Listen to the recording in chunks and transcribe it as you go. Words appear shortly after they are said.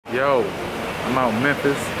Yo, I'm out in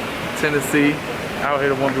Memphis, Tennessee, out here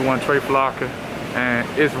to 1v1 Trey Flocker, and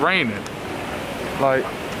it's raining. Like,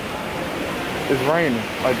 it's raining.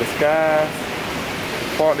 Like the skies,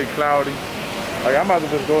 partly cloudy. Like I'm about to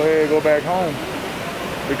just go ahead and go back home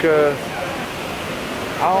because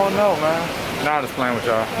I don't know, man. Nah, I'm just playing with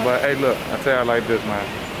y'all. But hey, look, I tell y'all like this, man.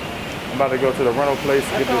 I'm about to go to the rental place,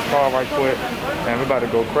 get this car right quick, and we're about to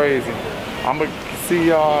go crazy. I'm gonna see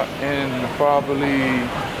y'all in probably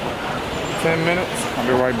 10 minutes. I'll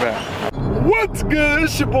be right back. What's good?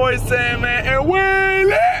 It's your boy Sandman, and we're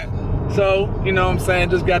lit! So, you know what I'm saying,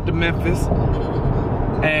 just got to Memphis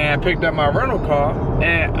and picked up my rental car,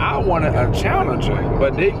 and I wanted a Challenger,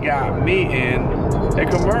 but they got me in a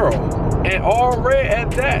Camaro, and all red at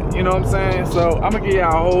that, you know what I'm saying? So I'm gonna give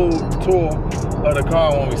y'all a whole tour of the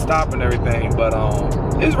car when we stop and everything, but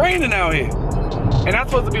it's raining out here, and I'm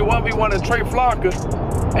supposed to be 1v1 in Trey Flocker,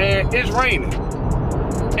 and it's raining.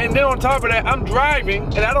 And then on top of that, I'm driving,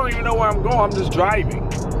 and I don't even know where I'm going, I'm just driving.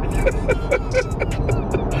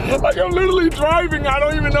 Like I'm literally driving, I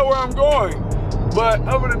don't even know where I'm going. But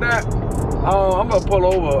other than that, I'm gonna pull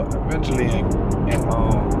over eventually and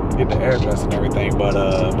get the address and everything. But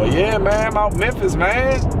yeah, man, I'm out Memphis,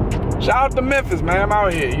 man. Shout out to Memphis, man. I'm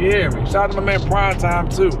out here. You hear me? Shout out to my man Prime Time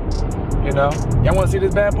too. You know, y'all want to see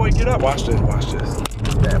this bad boy get up? Watch this. Watch this.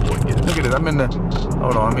 This bad boy get up. Look at this. I'm in the.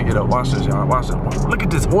 Hold on, let me get up. Watch this, y'all. Watch this. Look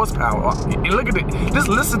at this horsepower. And look at it. Just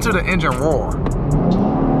listen to the engine roar.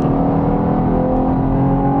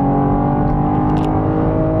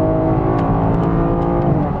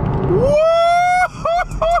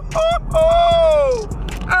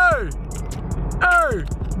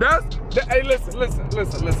 Hey, listen,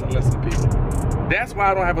 people. That's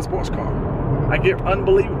why I don't have a sports car. I get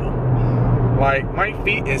unbelievable. Like, my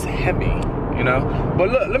feet is heavy, you know? But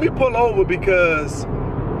look, let me pull over because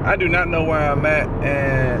I do not know where I'm at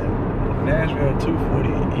in Nashville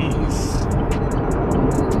 240 East.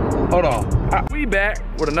 Hold on. We back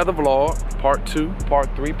with another vlog. Part 2,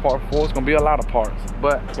 part 3, part 4. It's gonna be a lot of parts.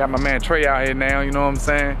 But got my man Trey out here now, you know what I'm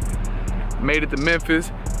saying? Made it to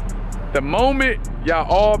Memphis. The moment y'all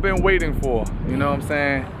all been waiting for, you know what I'm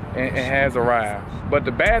saying? And it has arrived. But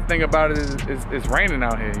the bad thing about it is it's raining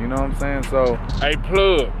out here, you know what I'm saying? So, hey,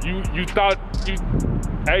 Plug, you thought you,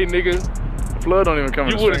 hey, nigga. Flood don't even come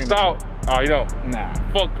in the stream. You would've thought, oh, you don't? Nah.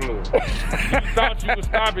 Fuck Plug. You thought you was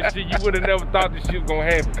stopping shit, you would've never thought this shit was gonna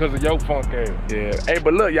happen because of your funk ass. Yeah, hey,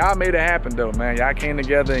 but look, y'all made it happen though, man. Y'all came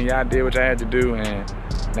together and y'all did what y'all had to do, and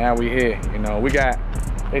now we here, you know.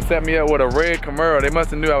 They set me up with a red Camaro. They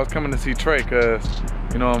must have knew I was coming to see Trey, cause,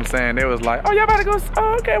 you know what I'm saying? They was like, oh, y'all about to go,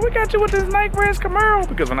 oh, okay, we got you with this nice red Camaro.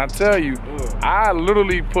 Because when I tell you, I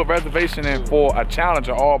literally put reservation in for a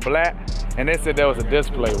Challenger all black, and they said there was a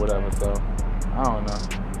display or whatever, so, I don't know.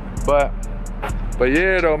 But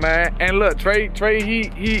yeah though, man. And look, Trey,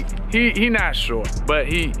 he not short, but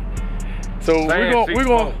so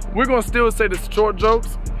we're gonna still say the short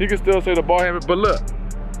jokes. He can still say the ball handle, but look,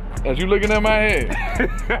 as you looking at my head.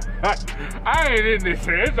 I ain't in this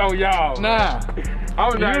shit, it's on y'all. Nah.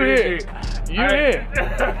 I'm not in this shit. You here.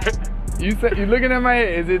 You looking at my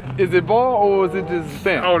head, is it ball or is it just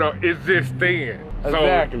thin? Oh no, it's just thin.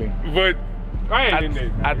 Exactly. So, but I ain't in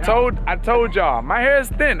this. I told y'all, my hair is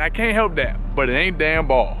thin, I can't help that. But it ain't damn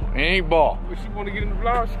ball. It ain't ball. If she wanna get in the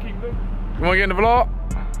vlog, she keep looking. You wanna get in the vlog?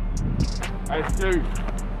 I see.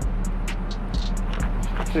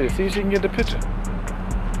 Shit, see if she can get the picture.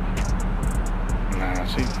 Nah,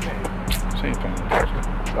 she ain't paying attention.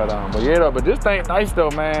 But yeah though, but this thing nice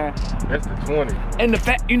though, man. That's the 20. And the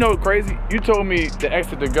fact, you know what's crazy? You told me the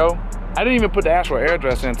exit to go. I didn't even put the actual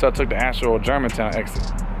address in until I took the actual Germantown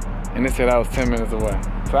exit. And it said I was 10 minutes away.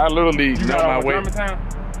 So I literally know my way. Germantown?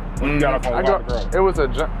 You got off on Water. It was I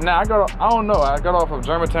don't know, I got off of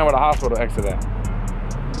Germantown where the hospital exit at.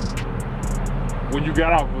 When you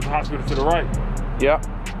got off, was the hospital to the right? Yep.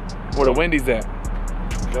 Where the Wendy's at.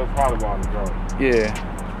 That's probably why I drove. Yeah.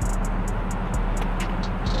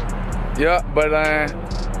 Yeah, but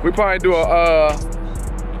we probably do I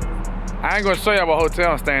ain't gonna show y'all what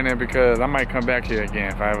hotel I'm staying in because I might come back here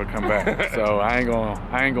again if I ever come back. So I ain't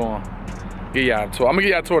gonna give y'all a tour. I'm gonna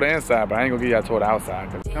give y'all a tour of the inside, but I ain't gonna give y'all a tour of the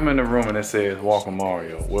outside. Come in the room and it says welcome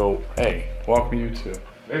Mario. Well, hey, welcome you too.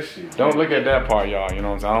 That shit. Don't look at that part, y'all, you know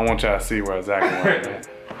what I'm saying? I don't want y'all to see where exactly where I'm at.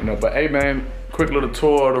 You know, but hey man, quick little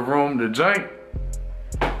tour of the room, the jank.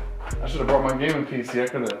 I should have brought my gaming PC. I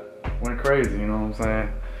could have went crazy, you know what I'm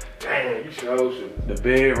saying? Damn, you should. The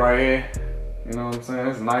bed right here, you know what I'm saying?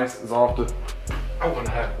 It's nice, it's off the... I wanna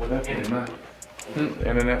have one of internet.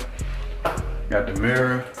 Internet. Got the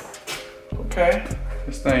mirror. Okay,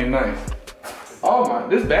 this thing nice. Oh my,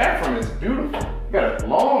 this bathroom is beautiful. Got a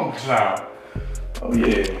long shot. Oh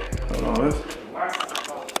yeah. Hold on.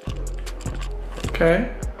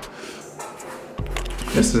 Okay.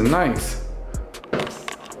 This is nice.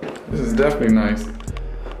 This is definitely nice.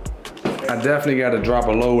 I definitely got to drop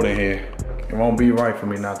a load in here. It won't be right for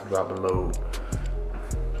me not to drop a load.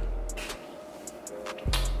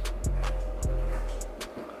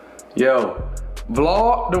 Yo,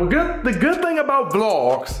 vlog. The good thing about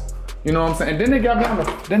vlogs, you know what I'm saying? And then they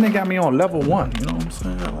got me on level 1. You know what I'm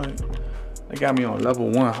saying? Like, they got me on level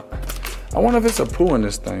 1. I wonder if it's a poo in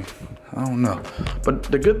this thing. I don't know. But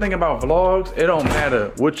the good thing about vlogs, it don't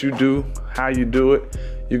matter what you do, how you do it.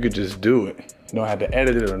 You could just do it. You don't have to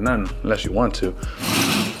edit it or nothing unless you want to.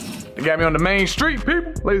 They got me on the main street,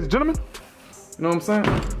 people, ladies and gentlemen. You know what I'm saying?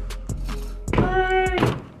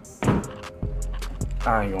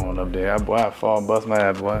 I ain't going up there. Boy, I fall and bust my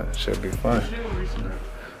ass, boy. That should be fun.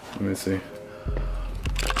 Let me see.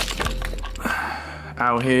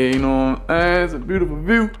 Out here, you know, it's a beautiful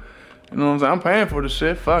view. You know what I'm saying? I'm paying for the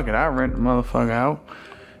shit. Fuck it, I rent the motherfucker out.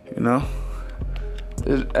 You know?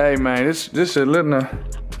 Hey man, this shit lit in the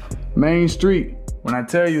main street. When I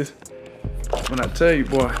tell you,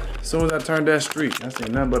 boy, as soon as I turned that street, I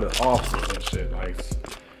seen nothing but the officers and shit. Like,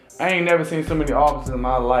 I ain't never seen so many officers in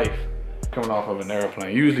my life coming off of an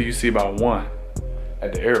airplane. Usually you see about 1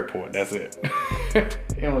 at the airport, that's it.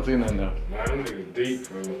 You don't see nothing else. Nah, them niggas deep,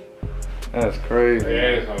 bro. That's crazy.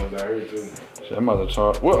 They assholes out here too. Shit, I'm about to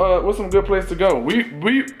charge. What's some good place to go?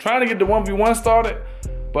 We trying to get the 1v1 started,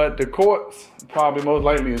 but the courts probably most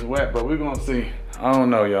likely is wet, but we're gonna see. I don't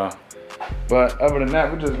know, y'all. But other than that,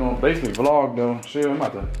 we're just gonna basically vlog though. Shit, I'm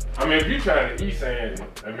about to. I mean, if you trying to eat something,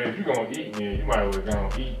 I mean, if you gonna eat, then you might as well go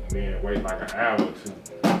and eat and then wait like an hour or 2.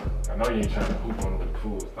 I know you ain't trying to poop on the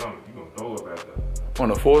full stomach. You gonna throw up after.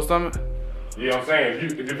 On a full stomach? You know what I'm saying?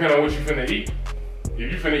 It depends on what you finna eat. If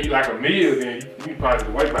you finna eat like a meal, then you probably have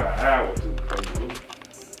to wait about an hour or 2 before you eat.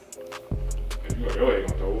 If you go, you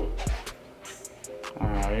gonna throw up.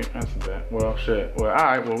 Alright, that's bad. Well, shit. Well,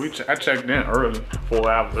 alright. Well, I checked in early, 4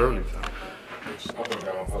 hours early. So. I'm gonna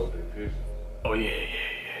go and post that picture. Oh yeah.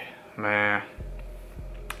 Man,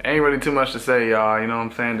 ain't really too much to say, y'all. You know what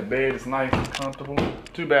I'm saying? The bed is nice and comfortable.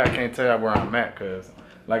 Too bad I can't tell y'all where I'm at, cause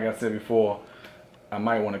like I said before, I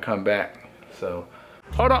might want to come back. So,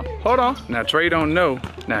 hold on. Now Trey don't know.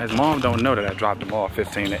 Now his mom don't know that I dropped him off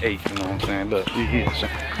 15 to 8. You know what I'm saying? Look, you here.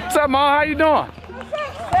 What's up, Mom? How you doing? What's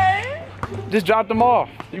up, man? Just dropped him off.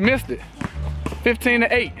 You missed it. 15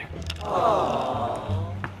 to 8.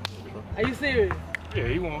 Oh. Are you serious? Yeah,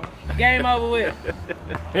 he won. Game over with.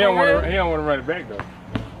 He don't want to run it back though.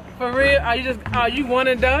 For real? Are you one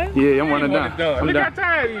and done? Yeah, I'm one and done. Look how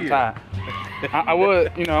tired he is. Tired. I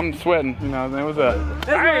would, you know, I'm sweating. You know what I'm saying? What's up?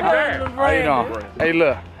 I ain't tired. How you doing? Hey,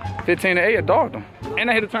 look, 15 to 8, I dogged him,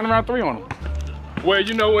 and I had to turn around 3 on him. Well,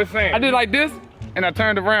 you know what's saying. I did like this, and I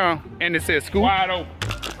turned around, and it said scoop. Wide open.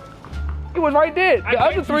 It was right there. The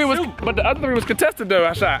other 3 was contested though.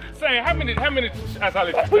 I shot. Say how many shots I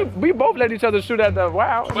let you We both let each other shoot at the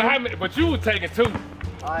wow. But how many? But you was taking 2.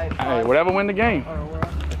 Hey, whatever win the game.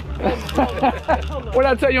 What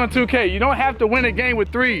I tell you on 2K? You don't have to win a game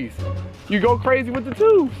with 3s. You go crazy with the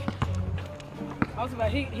 2s. I was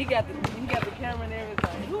about he got the camera and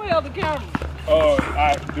everything. Who held the camera?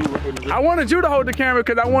 I do. I wanted you to hold the camera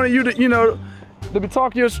because I wanted you to, you know, to be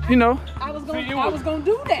talking your, you know. I was gonna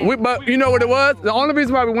do that. But you know what it was? The only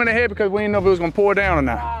reason why we went ahead because we didn't know if it was gonna pour down or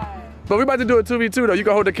not. Right. But we about to do a 2v2 though. You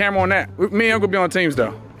can hold the camera on that. Me and Uncle be on teams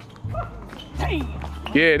though. Damn.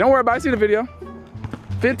 Yeah, don't worry about it. I see the video.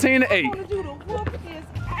 15 to 8.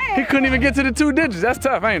 He couldn't even get to the 2 digits. That's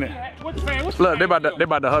tough, ain't it? Look, they about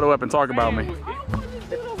to huddle up and talk about me.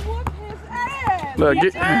 Look,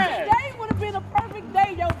 Today would have been a perfect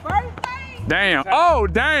day. Your birthday. Damn. Oh,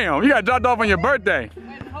 damn. You got dropped off on your birthday.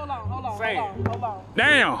 Wait, hold on.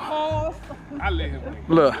 Damn. Pause. I let him.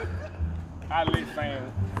 Look. I let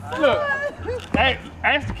Sam. Look. Hey,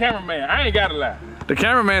 ask the cameraman. I ain't gotta lie. The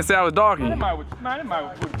cameraman said I was dogging you.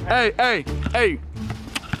 Hey.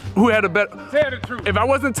 Who had a better? Tell the truth. If I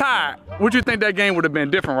wasn't tired, would you think that game would have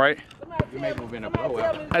been different, right? It may have been a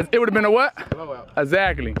blowout. It would have been a what? Blowout.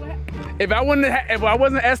 Exactly. If I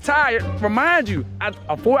wasn't as tired, remind you, a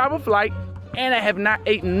 4-hour flight, and I have not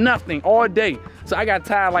eaten nothing all day, so I got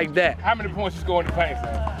tired like that. How many points you scored in the paint,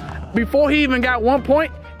 Sam? Before he even got 1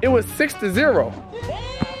 point, it was 6-0.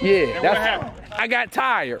 Yeah, And what happened? I got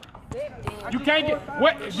tired. You can't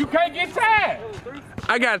get tired.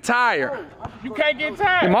 I got tired. You can't get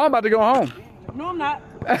tired. Your mom about to go home. No, I'm not.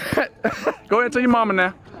 Go ahead and tell your mama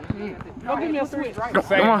now. Go give me a switch.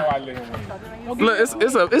 Come on. Look,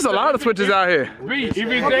 it's a lot of switches out here. B, if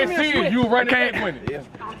it's that serious, you run that money.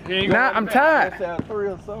 Nah, I'm tired. I'm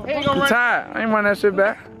tired. I ain't running that shit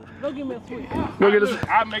back. Go give me a switch. Go get us.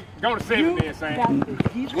 Go to 7 then, Sam.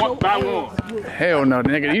 One by one. Hell no,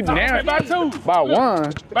 nigga. You now by 2. By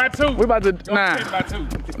 1. By 2. We about to By 2.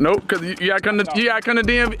 Nope, cause you gotta come to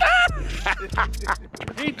DMV.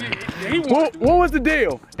 What was the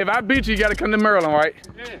deal? If I beat you, you gotta come to Maryland, right?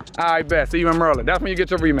 Yeah. Alright, bet. See you in Maryland. That's when you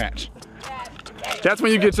get your rematch. That's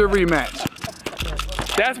when you get your rematch.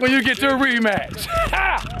 That's when you get your rematch.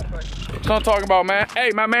 That's what I'm talking about, man.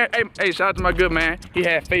 Hey, my man. Hey, shout out to my good man. He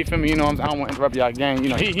had faith in me. You know what I'm saying? I don't want to interrupt y'all game. You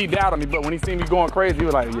know, he doubted me, but when he seen me going crazy, he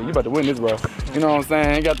was like, yeah, you about to win this, bro. You know what I'm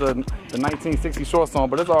saying? He got the 1960 shorts on,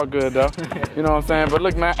 but it's all good, though. You know what I'm saying? But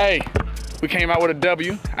look, man, hey, we came out with a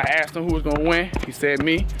W. I asked him who was going to win. He said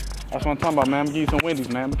me. That's what I'm talking about, man. I'm going to give you some Wendy's,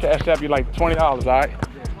 man. I'm going to cash out you like $20, all right?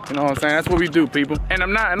 You know what I'm saying? That's what we do, people. And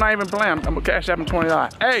I'm not even playing. I'm going to cash out him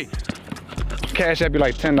 $20. Hey, cash out you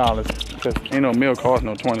like $10. Cause ain't no meal cost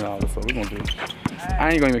no $20, so we gonna do it.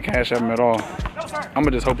 I ain't gonna even cash out him at all. I'm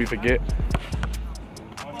gonna just hope he forget.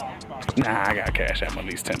 Nah, I gotta cash out him at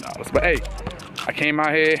least $10. But hey, I came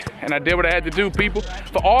out here and I did what I had to do, people.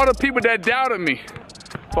 For all the people that doubted me.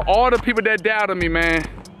 For all the people that doubted me, man.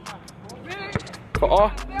 For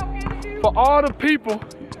all the people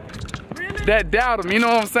that doubted me, you know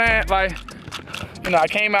what I'm saying? Like, you know, I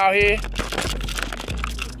came out here,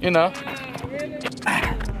 you know.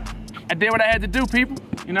 I did what I had to do, people.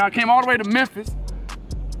 You know, I came all the way to Memphis,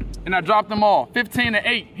 and I dropped them all,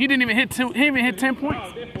 15-8. He didn't even hit 2. He didn't even hit 10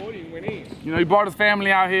 points. You know, he brought his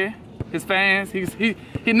family out here, his fans. He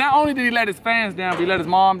not only did he let his fans down, but he let his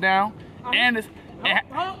mom down, and it's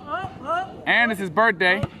his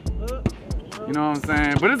birthday. You know what I'm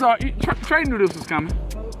saying? But it's all. Trey knew this was coming.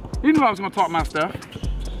 He knew I was gonna talk my stuff.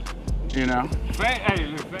 You know.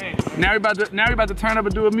 Now we about to turn up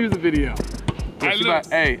and do a music video. Hey, look.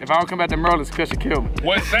 Hey, if I don't come back to Maryland, it's because you killed me.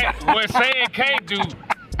 What Sand can't do,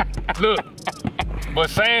 look, but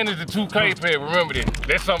Sand is the 2K player, remember this.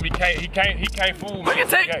 That's something he can't fool me.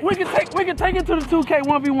 We can take it to the 2K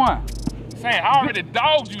 1v1. Sand, I already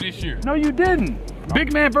dogged you this year. No, you didn't.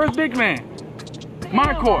 Big man versus big man.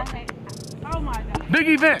 My court. Oh my God. Big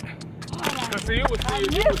event. Cause see, it was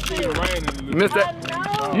still raining. You missed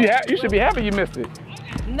that? You should be happy you missed it.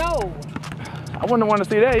 No. I wouldn't want to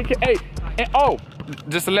see that. Hey. And oh,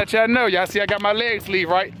 just to let y'all know, y'all see I got my leg sleeve,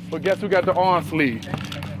 right? But guess who got the arm sleeve?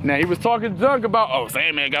 Now he was talking junk about, oh,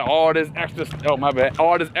 Sandman got all this extra, oh my bad,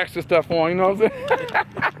 all this extra stuff on, you know what I'm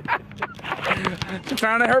saying?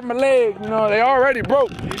 Trying to hurt my leg, you know, they already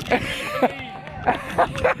broke.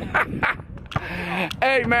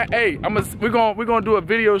 Hey man, hey, we're gonna do a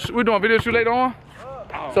video, we're doing a video shoot later on.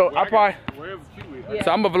 So so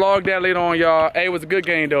I'm gonna vlog that later on, y'all. Hey, it was a good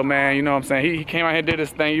game though, man. You know what I'm saying? He came out here and did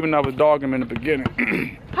his thing, even though I was dogging him in the beginning.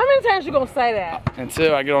 How many times you gonna say that?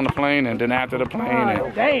 Until I get on the plane, and then after the plane.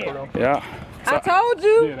 And, damn. Yeah. So, I told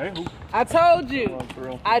you.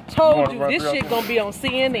 I told you. This shit gonna be on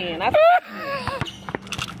CNN.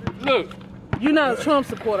 Look. You're not a Trump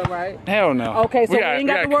supporter, right? Hell no. Okay, so we ain't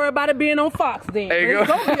got to worry about it being on Fox then. It's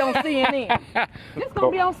gonna be on CNN. It's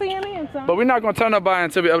gonna be on CNN, son. But we're not gonna tell nobody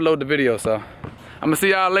until we upload the video, so I'm gonna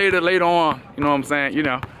see y'all later on. You know what I'm saying? You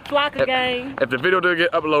know. Flocker gang. If the video didn't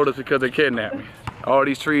get uploaded, it's because they kidnapped me. All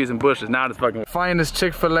these trees and bushes, now it's fucking. Finest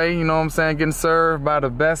Chick-fil-A, you know what I'm saying? Getting served by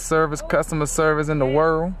the best customer service in the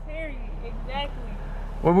world. Period. Exactly.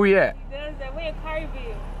 Where we at? He does that. We in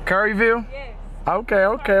Curryville. Curryville? Yes. Okay.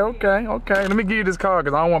 Let me give you this card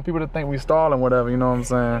because I don't want people to think we stalling whatever, you know what I'm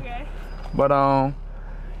saying? Okay. But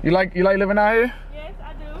you like living out here? Yes,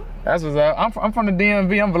 I do. That's what's up. I'm from the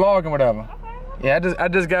DMV, I'm vlogging whatever. Okay. Yeah, I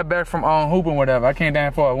just got back from hooping whatever. I came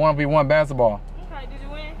down for a 1v1 basketball. Okay, did you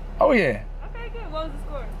win? Oh yeah. Okay, good. What was the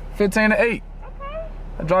score? 15-8. Okay.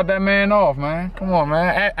 I dropped that man off, man. Come on,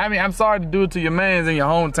 man. I mean, I'm sorry to do it to your mans in your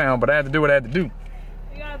hometown, but I had to do what I had to do.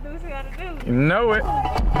 You gotta do what you gotta do. You know it.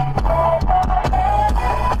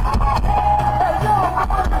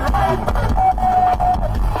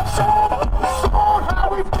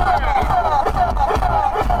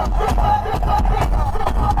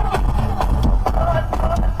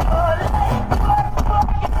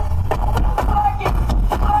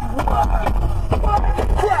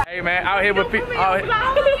 Hey man, out here with out here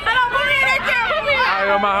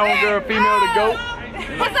my homegirl, female the goat.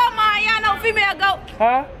 What's up, man? Y'all know female goat?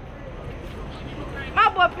 Huh? My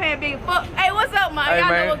boy paying big fuck. Hey, what's up, man? Hey, Y'all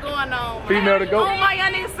man. know what's going on. Female the goat. Oh my,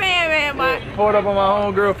 y'all niggas saying, man. Yeah, pulled up on my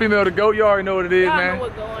homegirl, female the goat. You already know what it is, Y'all man. know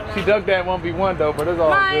what's going on. She ducked that 1v1 though, but it's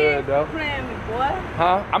all Man, good though. playing me, boy.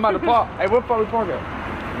 Huh? I'm about to park. Hey, what fuck we park at?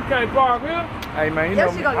 You can't park here. Hey man, you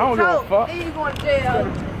know me, I don't give a fuck. Then you going to jail.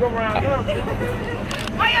 Go around here.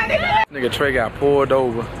 Nigga Trey got pulled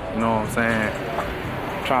over, you know what I'm saying?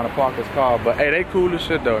 Trying to park his car, but hey, they cool as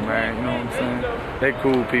shit though, man. You know what I'm saying? They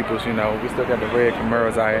cool peoples, you know. We still got the red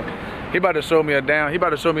Camaros out here. He about to show me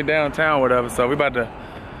downtown, whatever. So we about to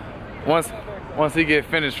once he get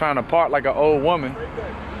finished trying to park like an old woman,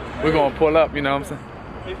 we gonna pull up. You know what I'm saying?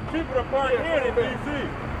 It's cheaper to park here in DC.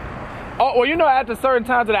 Oh well, you know, at the certain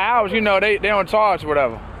times of the hours, you know, they don't charge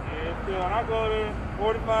whatever. Yeah, still, when I go there,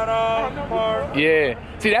 $45 to park. Yeah.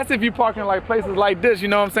 See, that's if you parking like places like this. You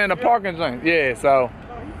know what I'm saying? The parking joint. Yeah. So.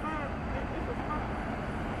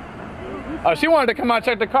 Oh, she wanted to come out and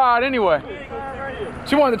check the car out anyway.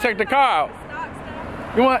 She wanted to check the car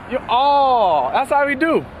out. Oh, that's how we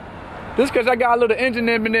do. Just cause I got a little engine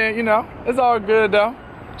in there, you know. It's all good though.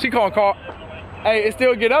 She gonna call. Hey, it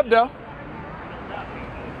still get up though.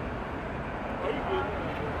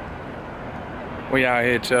 We out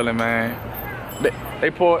here chilling, man. They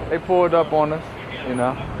pulled up on us, you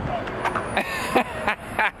know.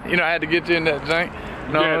 You know, I had to get you in that joint.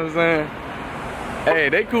 You know what I'm saying? Hey,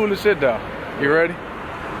 they cool as shit though. You ready?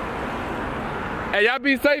 Hey, y'all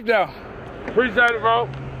be safe though. Appreciate it, bro.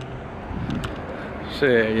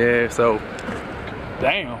 Shit, yeah, so.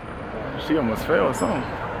 Damn. She almost fell or something.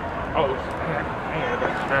 Oh,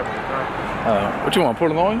 What you want,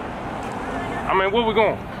 pull it on you? I mean, where we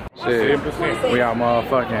going? Shit, we out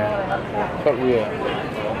motherfucking. Fuck we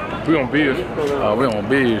at? We on Beard. We on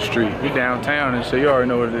Beard Street. We downtown and shit. You already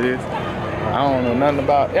know what it is. I don't know nothing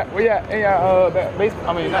about. Yeah, we at baseball.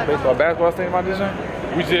 I mean, not baseball, basketball stadium out this thing.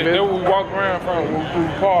 We just there we walk around from through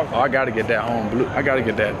the park. Oh, I gotta get that home blue. I gotta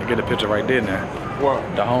get that to get a picture right there now. What?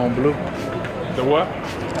 The home blue. The what?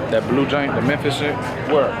 That blue joint, the Memphis shit.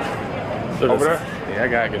 Where? Over there? Yeah, I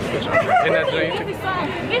gotta get a picture. In that joint.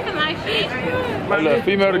 This is nice shit. That little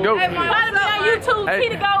female to go. Follow me on YouTube, Hey.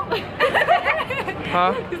 Titty Goat.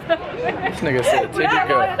 Huh? This nigga said Titty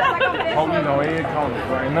Goat. Oh, you know, it ain't coming.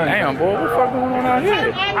 Ain't nothing. Damn, boy, what the fuck going on out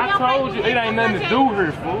here? I told you, it ain't nothing to do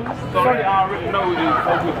here, fool. So they already know it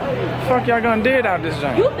is. Fuck y'all gonna did out this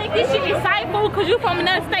joint? You think this shit is sight food because you from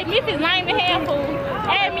another state. Memphis lame and half food.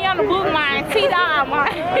 Add me on the book line. T-Dog,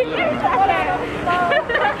 man.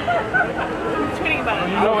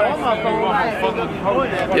 You know what?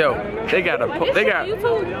 Yo, they got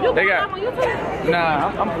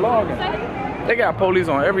nah, I'm vlogging. They got police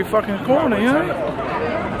on every fucking corner, you know?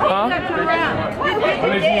 Huh?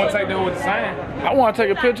 Unless you want to take that with the sign. I want to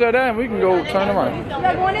take a picture of that and we can go turn around. Go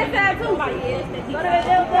on this side too.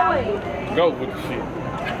 Go with the shit.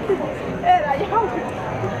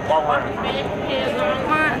 Walk around.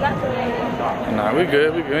 Nah, we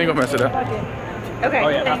good. We ain't gonna mess it up. Okay. Oh,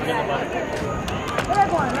 yeah.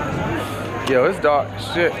 Yo, it's dark as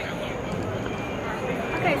shit. I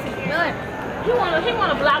can't see none. He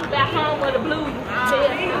wanna block back home with the blue.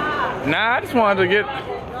 Nah, I just wanted to get.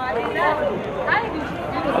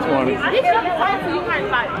 This shit is fine for you, kind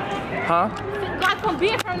of like. Huh? Like from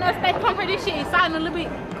being from another state, come here, this shit is exciting a little bit.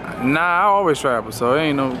 Nah, I always travel, so it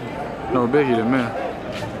ain't no biggie to me.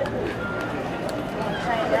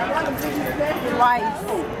 Twice.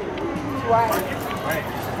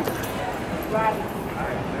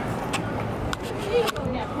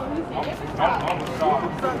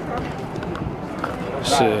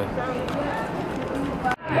 Shit.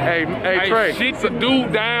 Hey, Trey. Shit the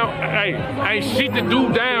dude down. Hey, shit the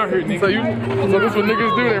dude down here, nigga. So this what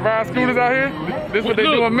niggas do? They ride scooters out here? This what they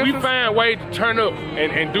do in Memphis? We find ways to turn up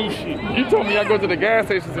and do shit. You told me y'all go to the gas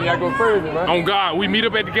stations and y'all go crazy, right? On God, we meet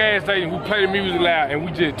up at the gas station, we play the music loud, and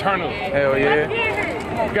we just turn up. Hell yeah.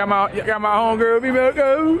 Got my homegirl, female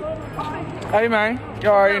go. Hey man, you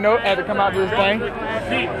already know, had to come out to this thing.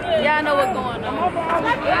 Y'all know what's going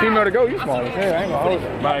on. Female to go, you small as hell, I ain't gonna hold you.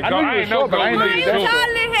 My I God, knew you was short, but I ain't know you that short.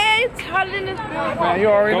 Taller than this girl. Man, you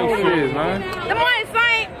already know what it is, man. The money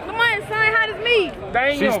same hot as me.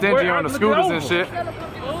 She's stingy on the scooters and shit.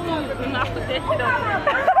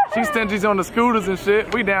 She's stingy on the scooters and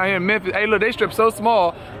shit. We down here in Memphis. Hey, look, they strip so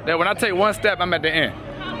small that when I take one step, I'm at the end.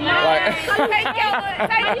 Like,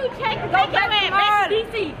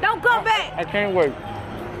 Don't come back. I can't wait.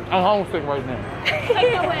 I'm homesick right now. Take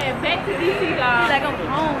your ass back to DC, dog. Like I'm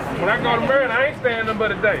homesick. When I go to Maryland, I ain't staying nothing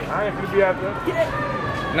but a day. I ain't finna be out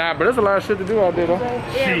there. Nah, but there's a lot of shit to do out there, though.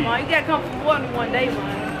 Yeah, man, you gotta come for more than one day,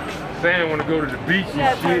 man. Sam wanna go to the beach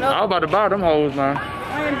and shit. I was about to buy them hoes, man.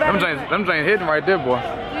 Them James hidden right there, boy.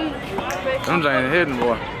 Them James hidden,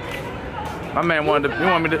 boy. My man wanted to, he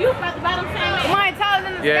wanted me to. You about to buy them Sandman? Mine taller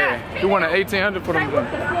than the Yeah, sky. he wanted 1,800 for them.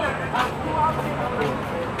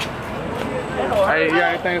 I Hey, you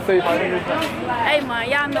got anything to say about niggas? Hey, man,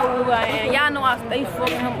 y'all know who I am. Y'all know I stay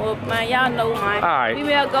fucking him up, man. Y'all know, man. All right.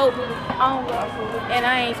 Female goat on, and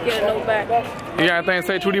I ain't scared of nobody. You got anything to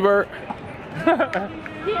say, Tweety Bird? She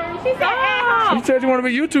said, hey, You said you want to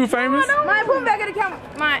be YouTube famous. man, put him back in the camera.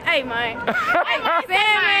 Man, hey, man. Hey, Sandman,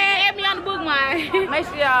 add me on the book, man. Make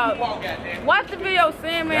sure y'all watch the video.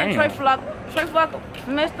 Sandman, Trey Flock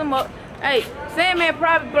messed him up. Hey, Sandman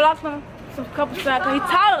probably blocked him some couple times because he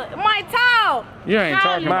taller. Man, tall. You ain't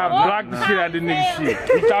talking about Block the shit out of this nigga shit.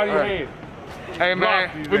 You thought you had. Hey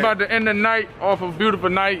man, we about to end the night off a beautiful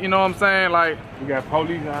night, you know what I'm saying? Like, We got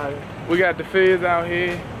police out here. we got the feds out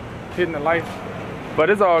here hitting the lights. But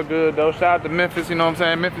it's all good though. Shout out to Memphis, you know what I'm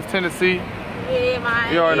saying? Memphis, Tennessee. Yeah,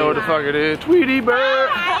 man. You already know what the fuck it is. Tweety Bird.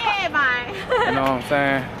 Yeah, man. You know what I'm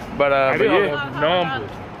saying? But yeah. Numbers.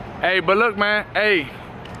 Hey, but look, man. Hey,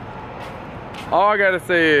 all I gotta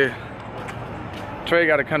say is Trey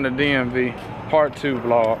gotta come to DMV part 2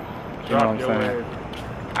 vlog. You know what I'm saying?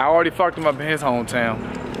 I already fucked him up in his hometown.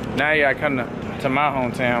 Now he gotta come to my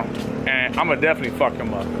hometown, and I'ma definitely fuck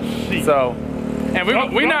him up. So, and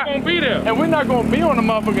we not gonna be there. and we're not gonna be on the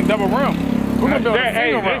motherfucking double rim. We're gonna be on the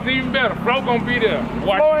Hey, single that's rim. even better. Flo gonna be there. Flo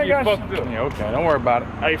Watch ain't you get got fucked up. Yeah, okay, don't worry about it.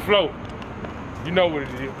 Hey, Flo. You know what it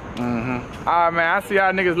is. All right, man. I see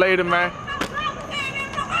y'all niggas later, man.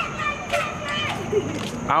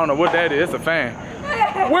 I don't know what that is. It's a fan.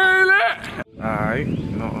 Where is that? All right,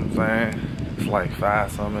 you know what I'm saying? It's like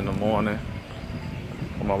 5-something in the morning.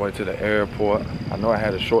 On my way to the airport. I know I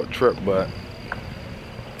had a short trip, but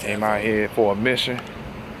came out here for a mission,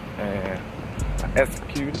 and I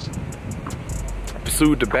executed. I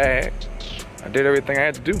pursued the bag. I did everything I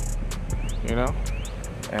had to do, you know?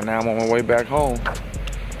 And now I'm on my way back home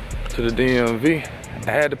to the DMV.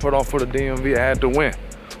 I had to put on for the DMV. I had to win.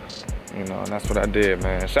 You know, and that's what I did,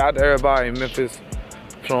 man. Shout out to everybody in Memphis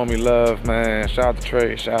showing me love, man. Shout out to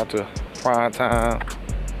Trey. Shout out to Prime Time.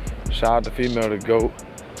 Shout out to Female the GOAT.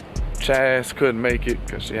 Chaz couldn't make it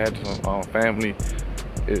because she had some family,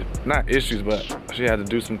 not issues, but she had to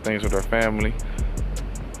do some things with her family.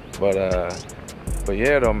 But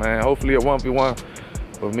yeah, though, man. Hopefully a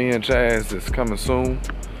 1v1 with me and Chaz is coming soon.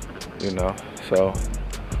 You know, so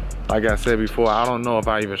like I said before, I don't know if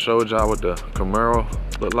I even showed y'all what the Camaro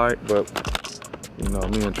looked like, but you know,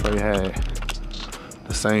 me and Trey had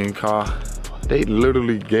the same car. They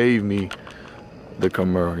literally gave me the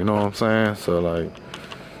Camaro, you know what I'm saying? So like,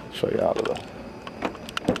 show y'all the,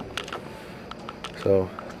 so,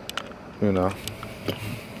 you know.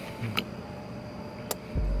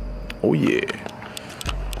 Oh yeah.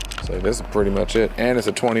 So this is pretty much it. And it's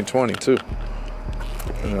a 2020 too.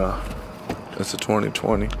 You know, it's a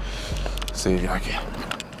 2020. See if y'all can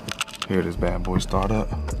hear this bad boy start up.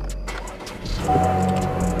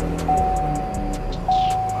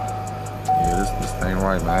 Yeah, this thing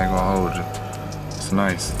right, man. I ain't gonna hold you. It's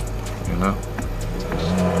nice, you know.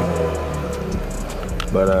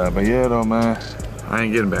 But yeah though, man. I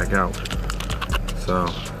ain't getting back out. So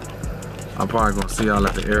I'm probably gonna see y'all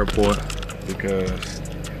at the airport because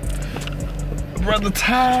brother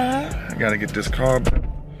time. I gotta get this car back.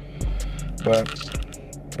 But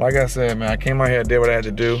like I said, man, I came out here, did what I had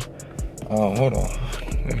to do. Hold on.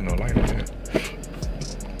 There's no light in here.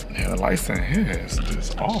 Yeah, the lights in here is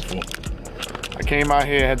just awful. I came out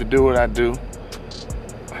here, had to do what I do.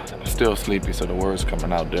 I'm still sleepy, so the words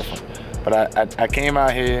coming out different. But I came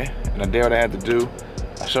out here and I did what I had to do.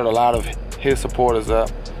 I showed a lot of his supporters up.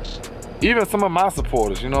 Even some of my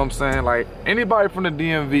supporters, you know what I'm saying? Like, anybody from the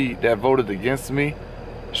DMV that voted against me,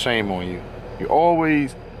 shame on you. You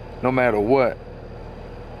always, no matter what,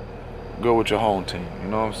 go with your home team, you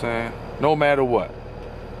know what I'm saying? No matter what.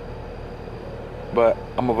 But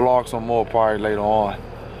I'm gonna vlog some more probably later on.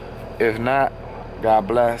 If not, God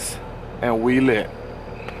bless, and we lit,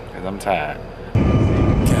 'cause I'm tired.